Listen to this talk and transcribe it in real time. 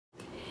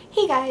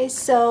Hey guys,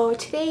 so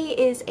today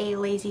is a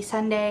lazy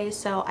Sunday,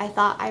 so I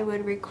thought I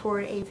would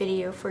record a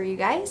video for you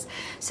guys.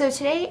 So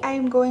today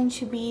I'm going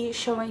to be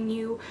showing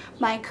you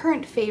my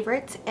current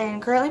favorites, and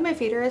currently my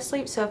feet are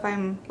asleep, so if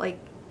I'm like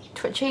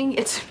twitching,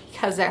 it's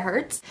because it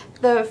hurts.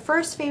 The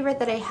first favorite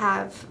that I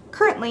have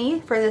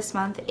currently for this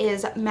month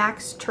is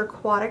MAC's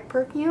Turquoise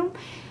perfume.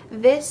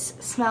 This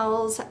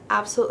smells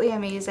absolutely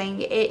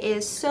amazing. It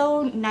is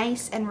so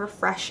nice and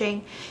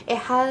refreshing. It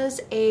has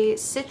a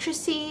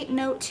citrusy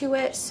note to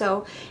it,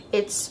 so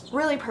it's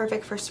really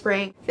perfect for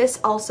spring.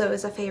 This also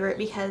is a favorite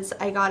because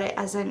I got it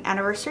as an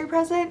anniversary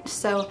present,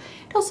 so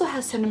it also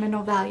has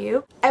sentimental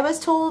value. I was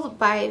told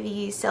by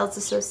the sales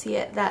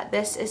associate that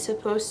this is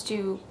supposed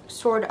to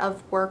sort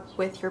of work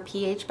with your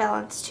pH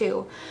balance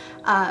to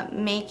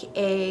make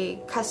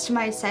a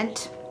customized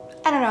scent.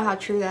 I don't know how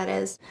true that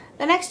is.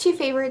 The next two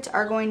favorites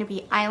are going to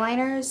be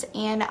eyeliners,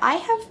 and I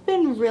have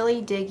been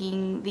really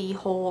digging the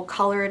whole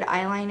colored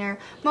eyeliner,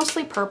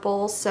 mostly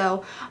purple.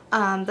 So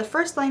the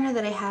first liner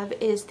that I have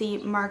is the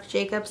Marc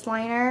Jacobs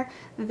liner.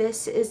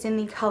 This is in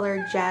the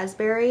color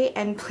Jazzberry,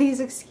 and please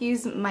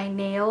excuse my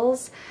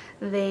nails.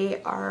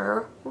 They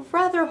are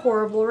rather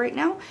horrible right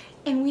now,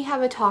 and we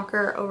have a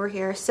talker over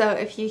here, so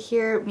if you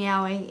hear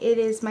meowing, it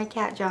is my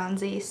cat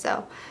Johnsy.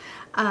 So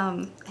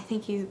I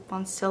think he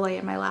wants to lay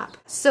in my lap.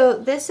 So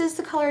this is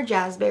the color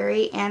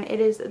Jazzberry, and it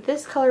is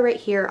this color right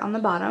here on the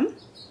bottom.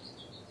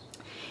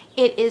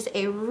 It is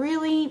a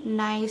really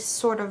nice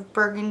sort of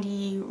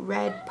burgundy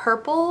red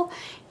purple,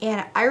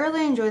 and I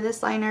really enjoy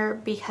this liner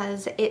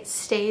because it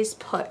stays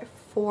put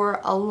for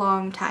a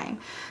long time.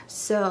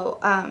 So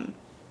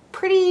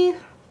pretty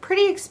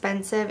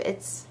expensive.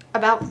 It's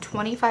about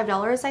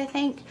 $25, I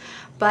think,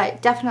 but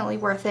definitely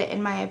worth it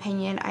in my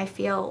opinion. I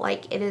feel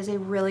like it is a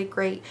really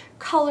great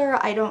color.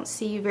 I don't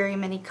see very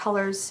many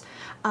colors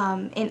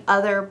in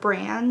other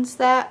brands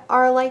that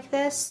are like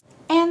this.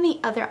 And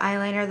the other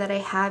eyeliner that I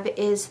have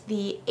is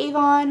the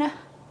Avon, let's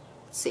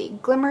see,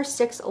 Glimmer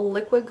Sticks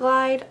Liquid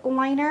Glide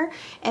liner,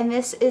 and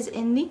this is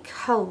in the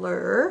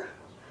color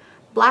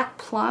Black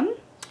Plum.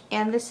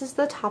 And this is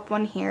the top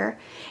one here,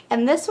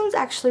 and this one's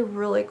actually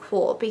really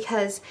cool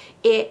because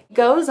it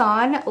goes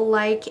on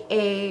like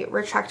a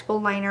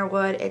retractable liner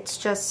would. It's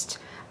just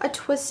a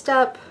twist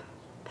up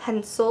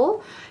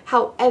pencil.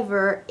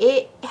 However,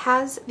 it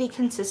has the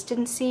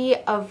consistency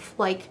of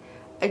like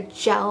a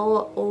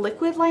gel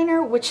liquid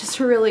liner, which is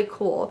really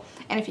cool.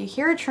 And if you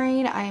hear a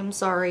train, I am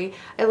sorry.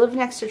 I live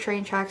next to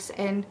train tracks,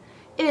 and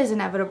it is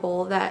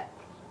inevitable that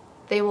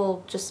they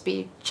will just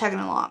be chugging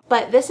along.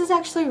 But this is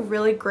actually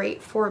really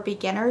great for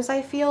beginners,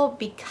 I feel,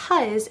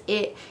 because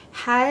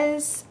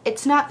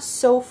it's not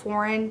so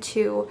foreign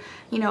to,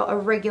 you know, a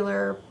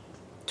regular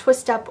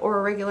twist up or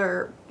a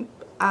regular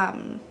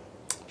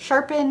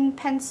sharpen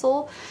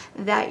pencil,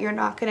 that you're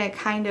not gonna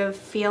kind of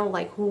feel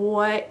like,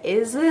 what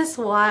is this?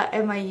 What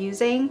am I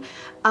using?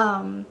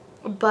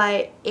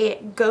 But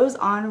it goes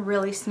on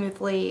really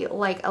smoothly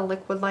like a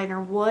liquid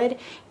liner would,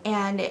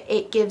 and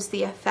it gives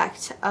the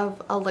effect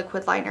of a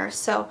liquid liner.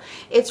 So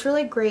it's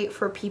really great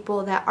for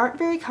people that aren't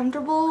very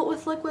comfortable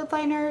with liquid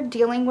liner,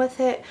 dealing with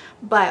it,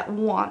 but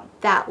want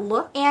that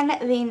look. And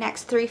the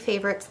next three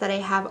favorites that I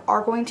have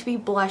are going to be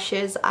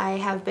blushes. I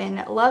have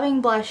been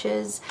loving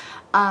blushes.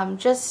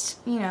 Just,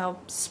 you know,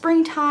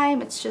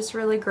 springtime, it's just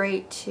really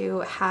great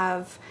to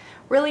have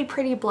really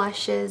pretty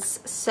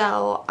blushes.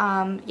 So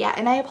yeah,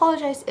 and I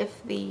apologize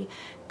if the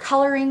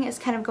coloring is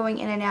kind of going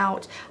in and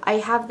out. I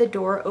have the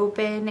door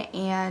open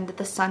and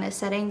the sun is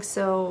setting.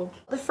 So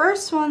the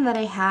first one that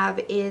I have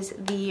is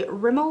the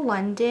Rimmel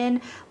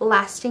London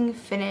Lasting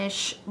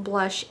Finish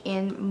blush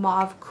in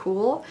Mauve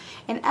Cool,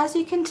 and as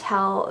you can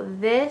tell,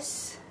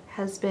 this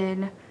has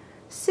been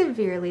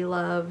severely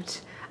loved.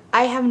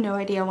 I have no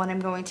idea when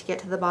I'm going to get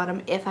to the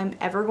bottom, if I'm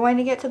ever going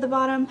to get to the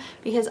bottom,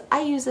 because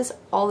I use this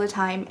all the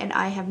time and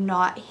I have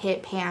not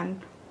hit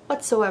pan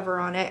whatsoever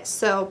on it.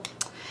 So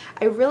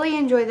I really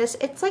enjoy this.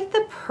 It's like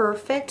the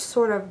perfect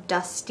sort of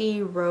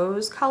dusty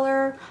rose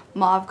color,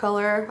 mauve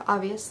color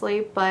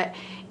obviously, but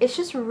it's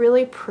just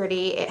really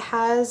pretty. It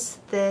has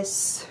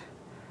this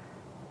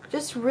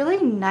just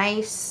really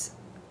nice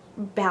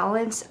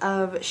balance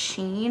of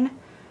sheen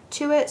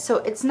to it, so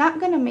it's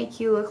not going to make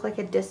you look like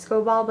a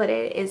disco ball, but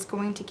it is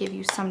going to give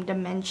you some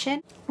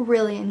dimension.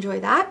 Really enjoy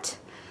that.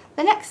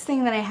 The next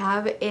thing that I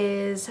have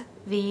is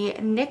the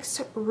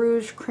NYX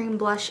Rouge Cream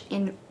Blush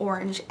in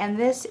Orange, and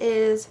this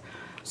is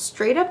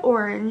straight up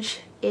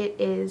orange. It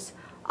is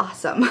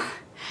awesome.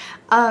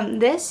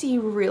 This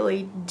you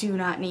really do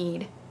not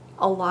need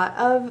a lot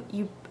of.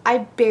 I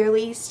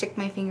barely stick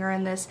my finger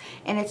in this,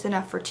 and it's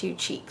enough for 2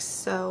 cheeks,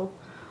 so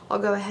I'll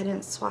go ahead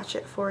and swatch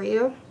it for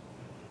you.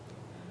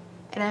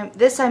 And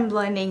I'm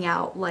blending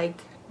out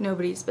like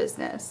nobody's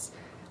business.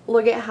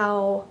 Look at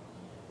how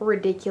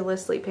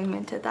ridiculously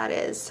pigmented that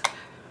is.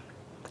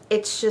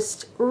 It's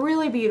just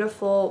really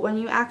beautiful when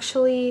you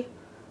actually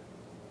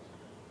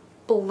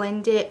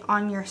blend it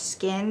on your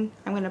skin.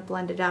 I'm going to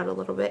blend it out a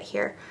little bit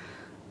here.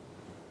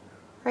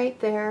 Right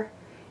there.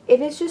 It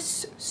is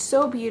just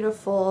so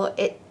beautiful.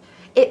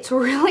 It's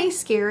really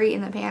scary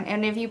in the pan,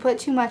 and if you put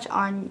too much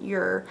on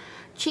your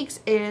cheeks,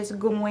 it is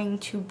going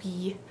to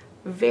be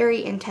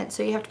very intense,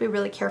 so you have to be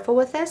really careful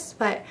with this,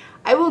 but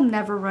I will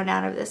never run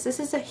out of this. This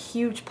is a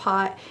huge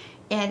pot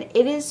and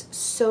it is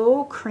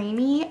so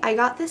creamy. I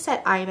got this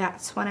at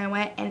IMATS when I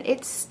went and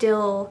it's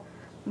still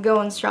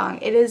going strong.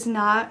 It is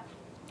not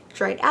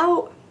dried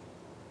out,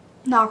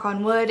 knock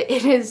on wood.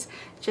 It is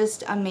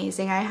just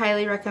amazing. I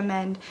highly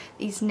recommend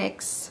these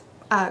NYX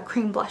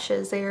cream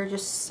blushes. They are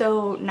just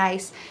so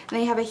nice, and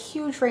they have a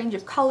huge range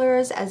of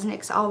colors, as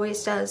NYX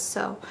always does,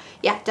 so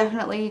yeah,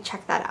 definitely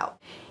check that out.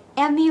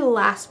 And the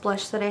last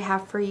blush that I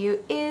have for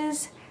you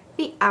is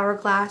the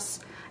Hourglass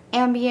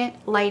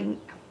Ambient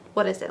Lighting,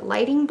 what is it,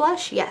 lighting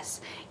blush?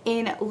 Yes,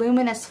 in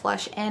Luminous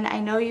Flush. And I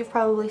know you've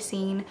probably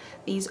seen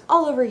these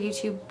all over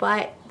YouTube,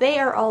 but they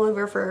are all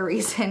over for a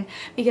reason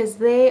because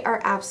they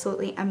are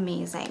absolutely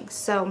amazing.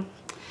 So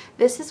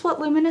this is what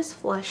Luminous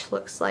Flush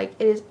looks like.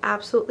 It is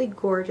absolutely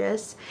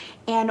gorgeous,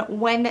 and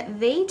when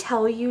they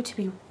tell you to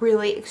be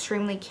really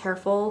extremely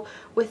careful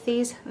with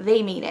these,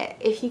 they mean it.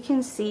 If you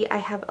can see, I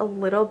have a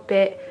little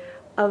bit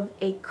of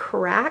a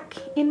crack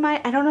in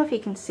my, I don't know if you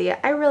can see it.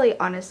 I really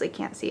honestly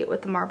can't see it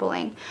with the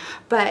marbling,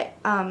 but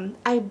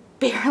I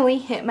barely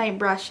hit my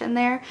brush in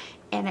there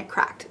and it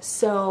cracked.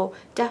 So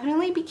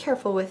definitely be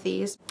careful with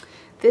these.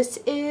 This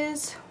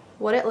is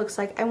what it looks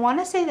like. I want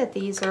to say that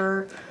these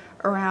are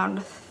around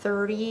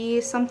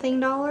 $30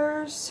 something.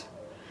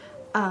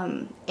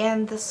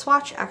 And the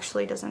swatch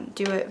actually doesn't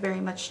do it very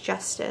much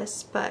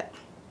justice, but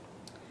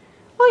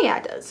oh yeah,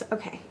 it does.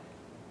 Okay.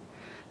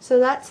 So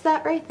that's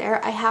that right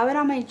there. I have it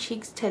on my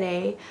cheeks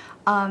today.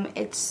 And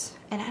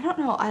I don't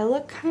know, I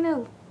look kind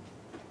of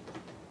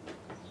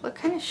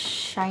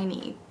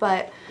shiny,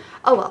 but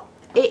oh well.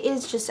 It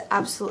is just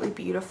absolutely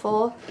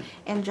beautiful,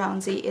 and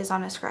Jonesy is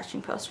on a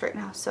scratching post right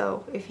now,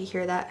 so if you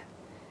hear that,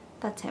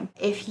 that's him.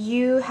 If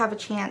you have a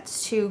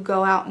chance to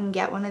go out and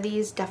get one of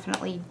these,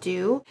 definitely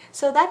do.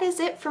 So that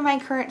is it for my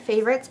current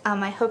favorites.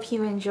 I hope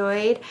you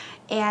enjoyed,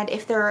 and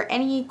if there are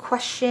any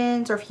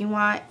questions or if you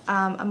want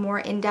a more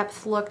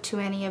in-depth look to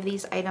any of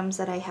these items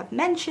that I have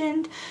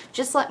mentioned,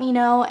 just let me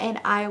know and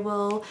I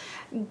will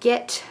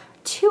get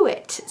to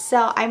it.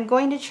 So I'm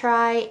going to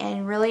try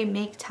and really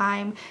make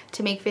time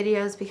to make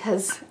videos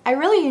because I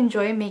really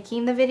enjoy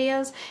making the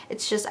videos.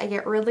 It's just I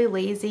get really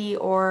lazy,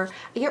 or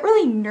I get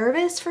really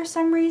nervous for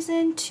some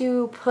reason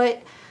to put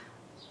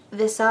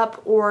this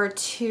up or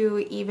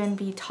to even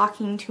be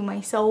talking to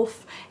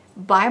myself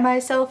by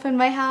myself in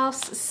my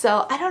house.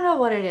 So I don't know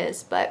what it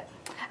is, but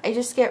I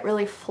just get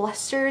really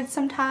flustered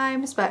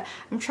sometimes, but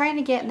I'm trying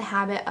to get in the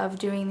habit of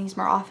doing these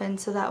more often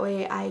so that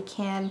way I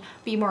can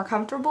be more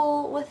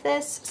comfortable with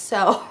this.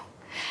 So,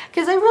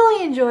 because I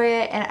really enjoy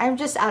it and I'm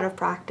just out of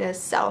practice.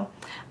 So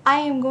I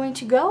am going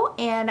to go,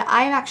 and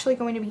I'm actually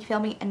going to be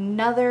filming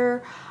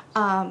another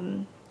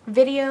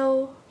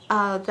video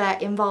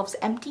that involves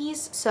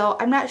empties. So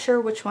I'm not sure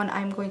which one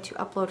I'm going to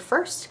upload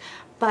first,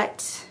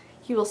 but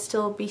you will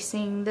still be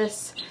seeing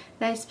this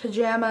nice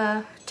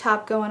pajama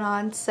top going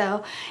on.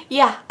 So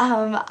yeah,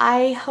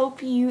 I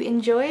hope you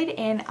enjoyed,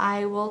 and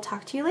I will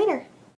talk to you later.